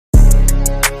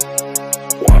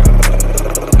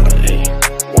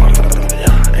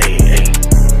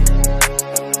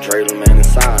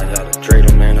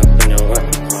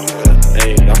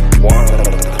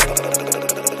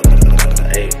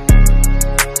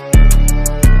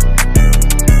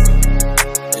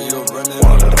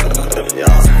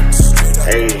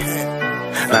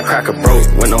That cracker broke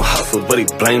with no hustle, but he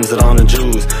blames it on the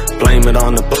Jews. Blame it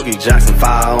on the boogie, Jackson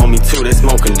 5 on me too. They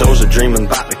smoking Doja, dreaming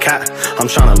about the cat. I'm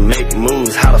trying to make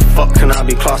moves. How the fuck can I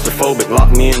be claustrophobic?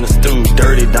 Lock me in the stew.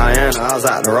 Dirty Diana, I was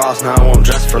at the Ross, now I won't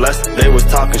dress for less. They was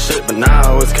talking shit, but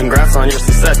now it's congrats on your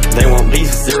success. They want beef,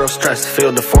 zero stress.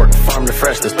 Field the fork, farm the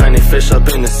fresh. There's plenty fish up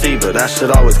in the sea, but that shit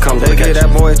always comes with a catch. They gave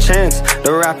that boy a chance,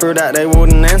 the rapper that they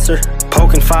wouldn't answer.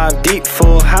 Poking 5 deep,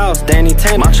 full house, Danny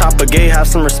Tanner. My chopper gay, have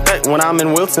some respect. When I'm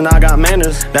in Wilson, I got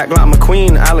manners. That Glock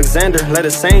McQueen, Alexander, let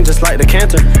it sing just like the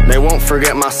canter. They won't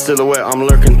forget my silhouette, I'm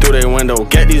lurking through their window.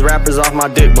 Get these rappers off my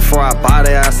dick before I buy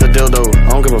their ass a dildo. I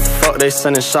don't give a fuck, they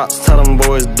sending shots, tell them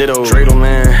boys ditto. Dreidel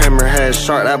man, hammerhead,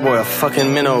 shark, that boy a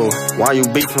fucking minnow. Why you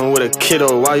beefing with a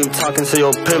kiddo? Why you talking to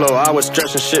your pillow? I was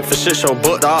stretching shit for shit show,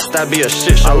 but the ops, that be a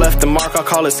shit show. I left the mark, I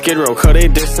call it Skid Row, cause they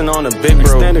dissing on the big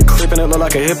bro. Standard clipping it look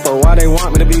like a hippo, why they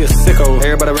want me to be a sicko?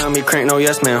 Everybody around me crank no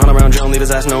yes man, hunt around Joan, leave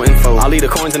his ass no info. I leave the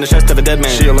coins in the chest of a dead man.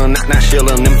 She a little knack, now she a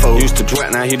little nympho. Used to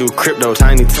duet, now he do crypto.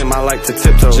 Tiny Tim, I like to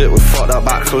tiptoe. Shit was fucked up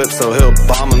by Calypso. He'll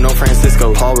bomb him, no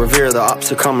Francisco. Paul Revere, the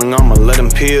ops are coming, I'ma let him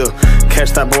peel.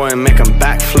 Catch that boy and make him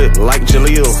backflip like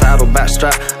Jaleel. Saddle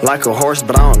backstrap like a horse,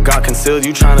 but I don't got concealed.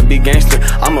 You tryna be gangster,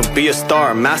 I'ma be a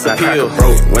star, mass appeal.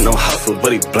 Broke with no hustle,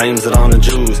 but he blames it on the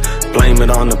Jews. Blame it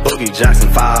on the boogie, Jackson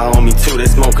 5 on me too. They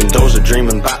smoking Doja,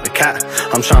 dreaming about the cat.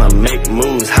 I'm tryna make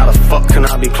moves. How the fuck can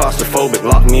I be claustrophobic?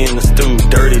 Lock me in the stew.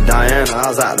 Dirty Diana, I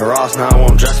was at the Ross, now I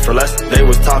won't dress for less. They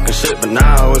was talking shit, but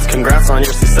now it's congrats on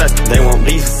your success. They want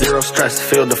beef, zero stress.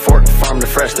 Field the fork, farm the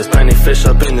fresh. There's plenty fish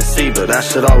up in the sea, but that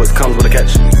shit always comes with a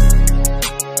catch.